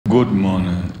Good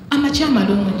morning. Amakya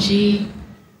amalungi.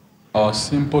 Our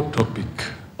simple topic.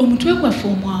 Omutwe gwaffe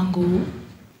omwangu.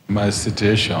 My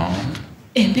situation.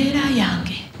 Embeera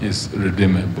yange. Is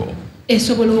redeemable.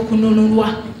 Esobola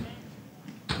okununulwa.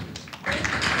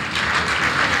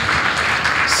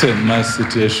 Say my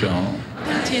situation.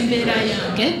 Kati embeera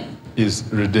yange. Is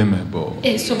redeemable.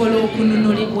 Esobola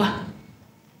okununulibwa.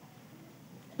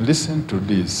 Listen to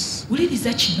this.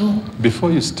 Wuliriza kino.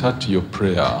 Before you start your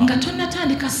prayer. Nga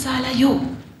tonnatandika ssaala yo.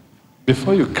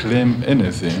 Before you claim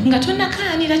anything. Nga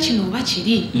tonnakaanira kino oba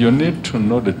kiri. You need to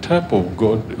know the type of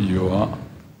God you are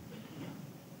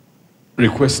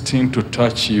requesting to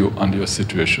touch you and your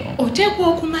situation. Oteekwa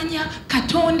okumanya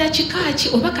Katonda kikaaki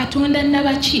oba Katonda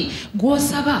nabaki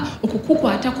gw'osaba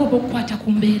okukukwatako oba okukwata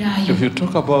ku mbeera yo. If you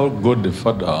talk about God the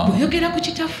Father, bw'oyogera ku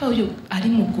kitaffe oyo ali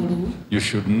mu ggulu, you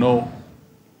should know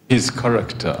his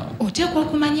character. Oteekwa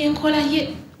okumanya enkola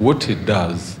ye. What he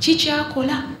does.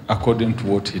 Kikyakola. According to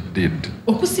what he did.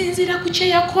 Okusinziira ku kye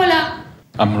yakola.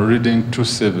 I'm reading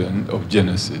 2:7 of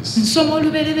Genesis. Nsoma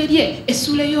olubereberye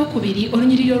essula ey'okubiri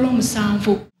olunyiriri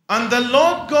olw'omusanvu. And the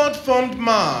Lord God formed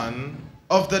man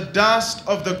of the dust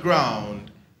of the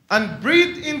ground and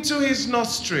breathed into his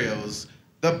nostrils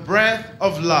the breath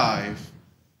of life,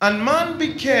 and man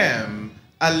became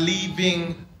a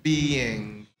living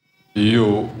being.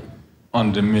 You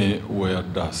and me were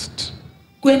dust.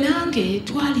 Gwe nange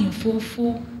twali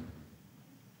nfuufu.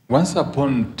 Once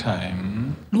upon a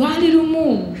time, lwali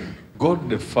lumu, God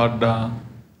the Father,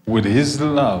 with his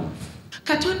love,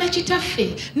 Katonda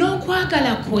kitaffe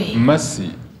n'okwagala kwe,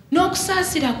 mercy,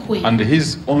 n'okusaasira kwe, and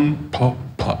his own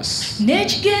purpose,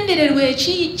 n'ekigendererwa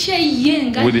ekye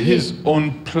nga with his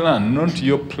own plan, not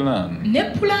your plan, ne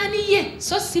pulaani ye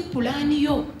so si pulaani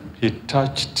yo, he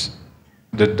touched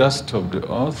the dust of the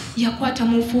earth, yakwata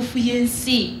mu nfuufu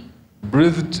y'ensi,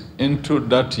 breathed into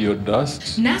that your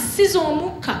dust, n'assiza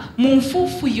omukka mu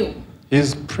nfuufu yo,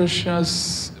 his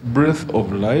precious breath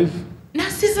of life,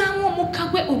 n'assizaamu omukka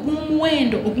gwe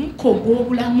ogw'omuwendo ogumukka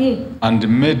ogw'obulamu, and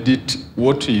made it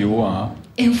what you are,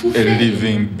 enfuufu a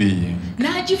living being.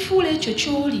 n'agifuula ekyo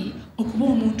ky'oli okuba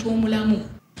omuntu omulamu.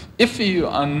 If you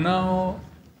are now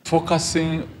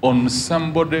focusing on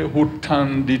somebody who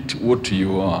turned it what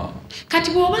you are,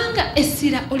 kati bw'obanga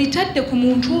essira olitadde ku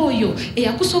muntu oyo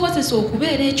eyakusobozesa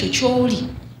okubeera ekyo ky'oli,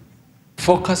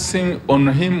 focusing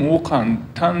on him who can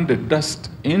turn the dust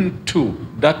into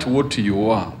that what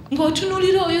you are,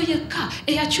 ng'otunuulira oyo yekka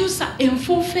eyakyusa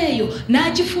enfuufu eyo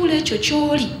n'agifuula ekyo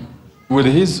ky'oli, with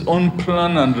his own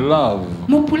plan and love,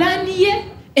 mu pulaani ye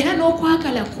era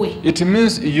n'okwagala kwe, it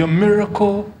means your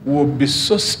miracle will be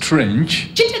so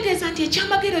strange. kitegeeza nti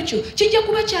ekyamagero kyo kijja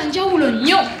kuba kya njawulo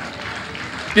nnyo.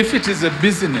 If it is a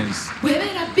business,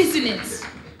 bw'ebeera business,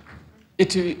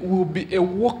 it will be a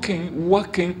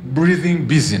working, breathing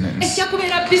business. ejja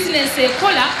kubeera business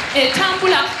ekola,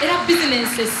 etambula era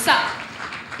business essa.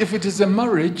 If it is a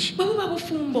marriage, bwe buba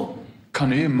bufumbo,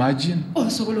 can you imagine?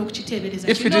 osobola okukiteebereza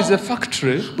If it kino. is a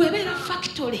factory, bw'ebeera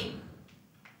factory,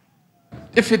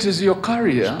 if it is your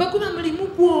career, bwe guba mulimu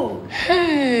gwo,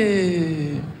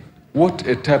 hey, what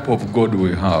a type of God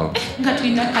we have. nga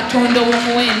tulina Katonda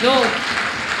ow'omuwendo.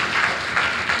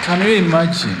 Can you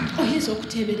imagine Oyinza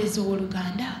okuteebereza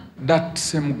owooluganda, that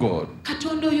same God?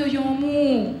 Katonda oyo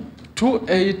y'omu.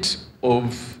 2:8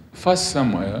 of 1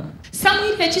 Samuel.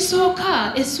 Samwiri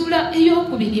ekisooka essula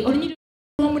ey'okubiri olunyiriri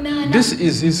lw'omunaana. This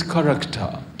is his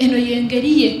character. Eno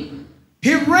y'engeri ye.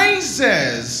 He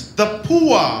raises the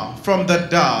poor from the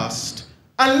dust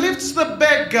and lifts the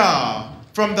beggar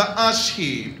from the ash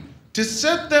heap to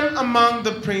set them among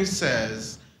the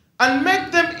princes and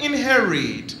make them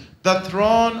inherit the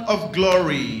throne of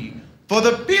glory. For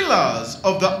the pillars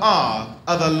of the earth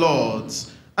are the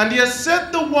Lord's, and he has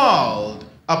set the world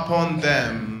upon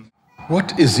them.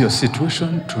 What is your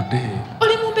situation today?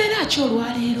 Oli mu mbeera ki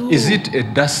olwaleero? Is it a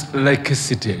dust-like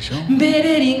situation? Mbeera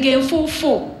eringa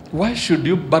enfuufu. Why should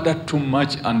you bother too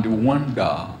much and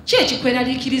wonder? Ki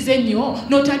ekikweraliikiriza ennyo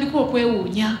n'otandika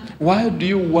okwewuunya? Why do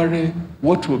you worry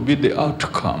what will be the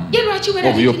outcome Ye lwaki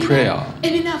of your prayer?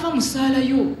 ebinaava mu ssaala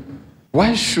yo?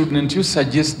 Why shouldn't you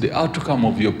suggest the outcome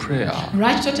of your prayer?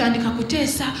 Lwaki totandika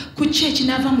kuteesa ku ki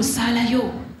ekinaava mu ssaala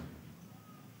yo?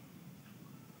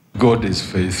 God is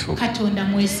faithful. Katonda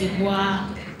mwesigwa.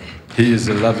 He is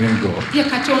a loving God. Ye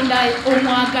Katonda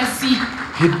omwagazi.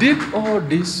 He did all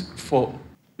this for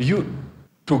you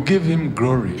to give him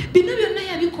glory. Bino byonna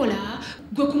yabikola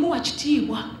gwe kumuwa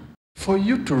kitiibwa. For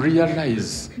you to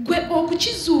realize Gwe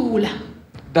okukizuula.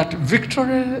 that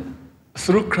victory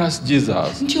through Christ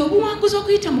Jesus nti obuwanguzi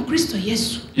okuyita mu Kristo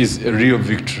Yesu is a real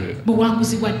victory.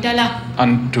 buwanguzi bwa ddala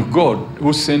And to God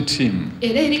who sent him,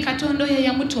 era eri Katonda oyo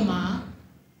eyamutuma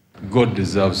God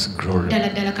deserves glory. ddala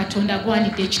ddala Katonda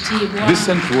agwanidde ekitiibwa.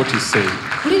 Listen to what he said.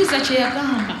 Wuliriza kye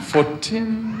yagamba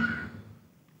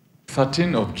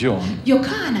 13 of John.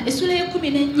 Yokaana essula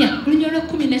y'e14 lunywa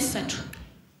lw'e13.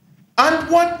 And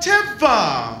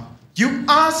whatever you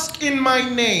ask in my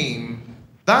name,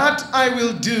 that I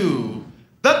will do,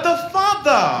 that the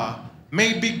Father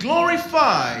may be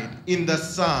glorified in the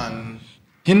Son.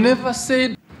 He never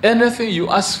said anything you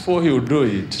ask for, he will do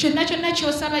it. kyonna kyonna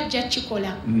ky'osaba ajja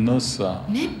kikola. No, sir.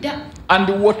 Nedda.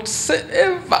 And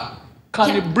whatsoever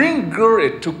can bring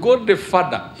glory to God the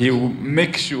Father, he will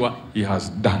make sure he has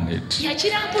done it.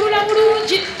 Yakirambulula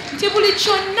bulungi nti buli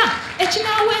kyonna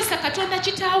ekinaaweesa Katonda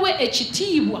kitaawe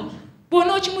ekitiibwa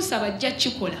bw'onookimusaba ajja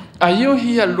kikola. Are you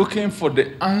here looking for the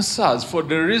answers, for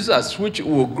the results which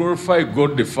will glorify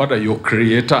God the Father, your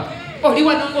creator? Oli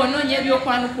wano ng'onoonya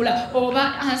ebyokwanukula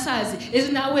oba ansaazi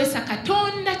ezinaaweesa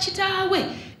Katonda kitaawe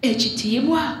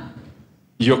ekitiibwa,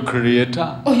 Your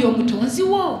creator? oyo omutonzi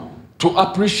wo, To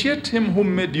appreciate him who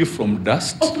made you from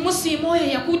dust okumusiima oyo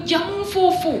eyakuggya mu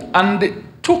nfuufu and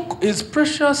took his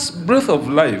precious breath of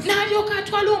life, n'alyoka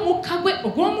atwala omukka gwe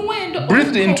ogw'omuwendo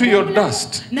breathed into your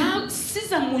dust,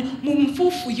 n'asiza mu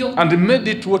nfuufu yo and made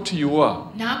it what you are.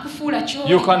 n'akufuula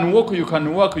You ky'oli. can walk, you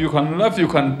can walk, you can laugh, you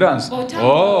can dance.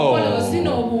 Otambula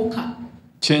ozina obuuka.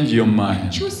 Change your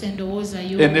mind. Kyusa endowooza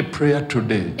yo. Any prayer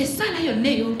today, Essala yonna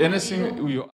ey'olwaleero. anything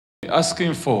you're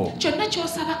asking for kyonna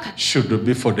ky'osaba kati should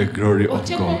be for the glory of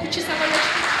oteekwa God. okukisaba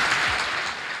lwaki.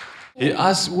 He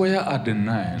asked, where are the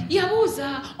 9?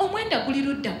 Yabuuza omwenda guli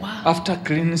ludda wa After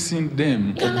cleansing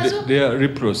them of their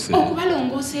leprosy,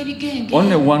 okubalongoosa ebigenge.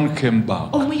 only one came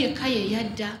back. Omu yekka ye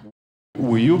yadda.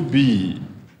 Will you be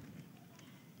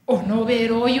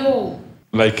Onoobeera oyo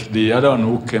like the other one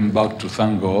who came back to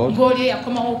thank God? ng'oli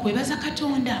eyakomawo okwebaza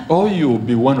Katonda, Or you will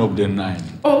be one of the 9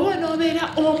 oba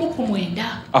onoobeera omu ku 9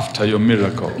 after your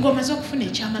miracle? ng'omaze okufuna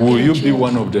Will you ekyamagero be kyo.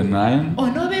 one of the 9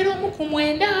 Onoobeera omu ku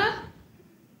 9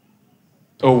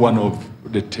 or one of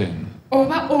the 10?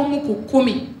 oba omu ku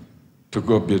 10. To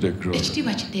God be the glory.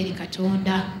 Ekitiibwa kidde eri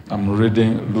Katonda. I'm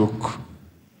reading Luke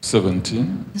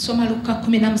 17, Nsoma Luka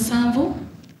 17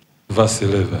 verse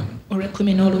 11.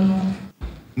 olw'e11.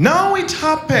 Now it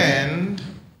happened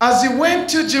as he went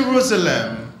to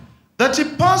Jerusalem that he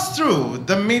passed through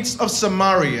the midst of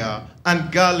Samaria and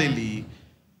Galilee.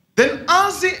 Then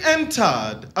as he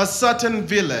entered a certain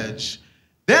village,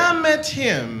 there met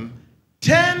him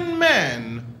 10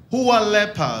 men who were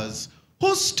lepers,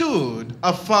 who stood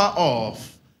afar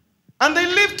off. And they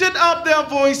lifted up their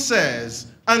voices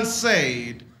and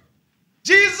said,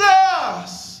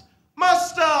 Jesus,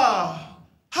 Master,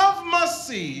 have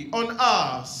mercy on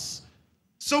us.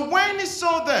 So when he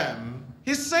saw them,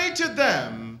 he said to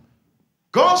them,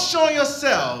 Go show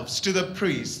yourselves to the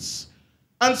priests.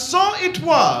 And so it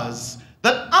was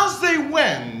that as they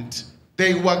went,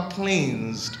 they were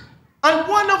cleansed. And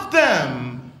one of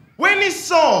them, when he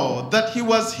saw that he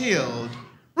was healed,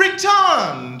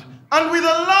 returned and with a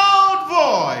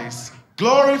loud voice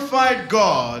glorified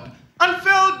God and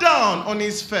fell down on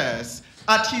his face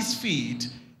at his feet,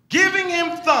 giving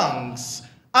him thanks,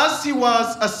 as he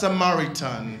was a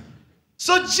Samaritan.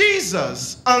 So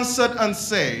Jesus answered and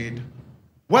said,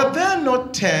 Were there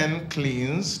not 10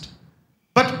 cleansed?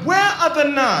 But where are the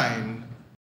 9?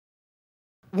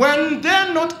 Were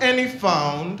there not any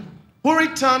found who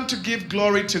returned to give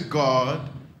glory to God,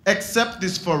 except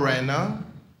this foreigner?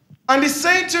 And he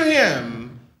said to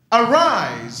him,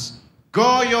 Arise,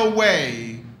 go your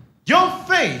way. Your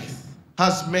faith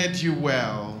has made you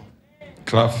well.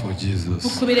 Clap for Jesus.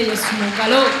 Mukubire Yesu mu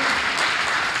ngalo.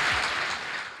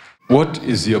 What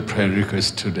is your prayer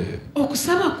request today?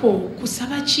 Okusaba kwo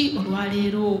kusaba ki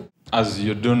olwaleero? As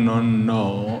you do not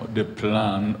know the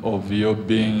plan of your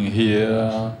being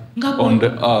here on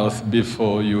the earth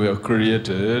before you were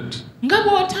created, Nga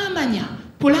bw'otamanya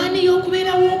pulaani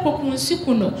y'okubeerawo okwo ku nsi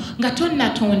kuno nga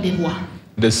tonnatondebwa.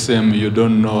 the same you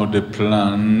don't know the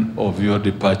plan of your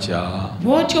departure.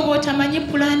 Bw'otyo bw'otamanyi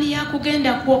pulaani ya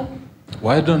kugenda kwo.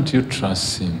 Why don't you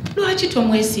trust him Lwaki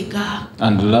tomwesiga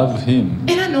and love him?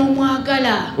 era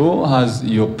n'omwagala? Who has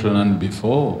your plan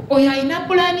before Oyo alina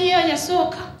pulaani ye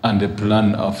yasooka and the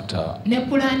plan after? ne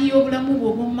pulaani y'obulamu bwe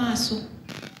obw'omu maaso.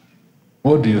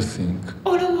 What do you think?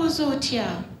 Olowooza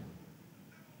otya?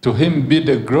 To him be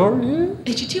the glory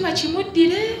Ekitiibwa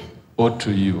kimuddire or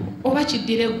to you? oba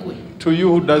kiddire ggwe? To you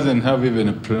who doesn't have even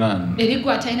a plan Eri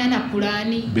gwe atalina na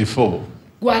pulaani, before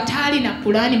gwe ataali na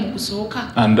pulaani mu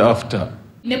kusooka, and after.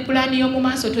 ne pulaani y'omu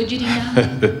maaso togirina.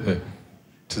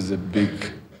 It is a big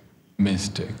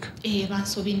mistake.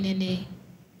 Bansobi nnene.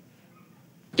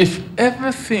 If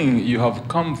everything you have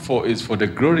come for is for the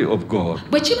glory of God,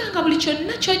 Bwe kibanga buli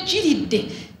kyonna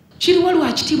ky'ojjiridde kiriwo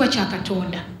lwa kitiibwa kya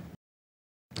Katonda.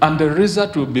 and the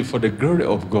result will be for the glory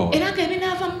of God, Era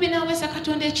ng'ebinaavamu binaaweesa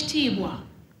Katonda ekitiibwa.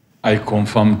 I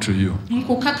confirm to you,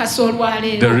 Nkukakasa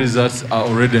olwaleero. the results are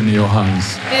already in your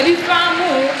hands. Ebivaamu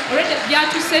olwedde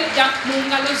byatuse dda mu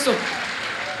ngalo zo.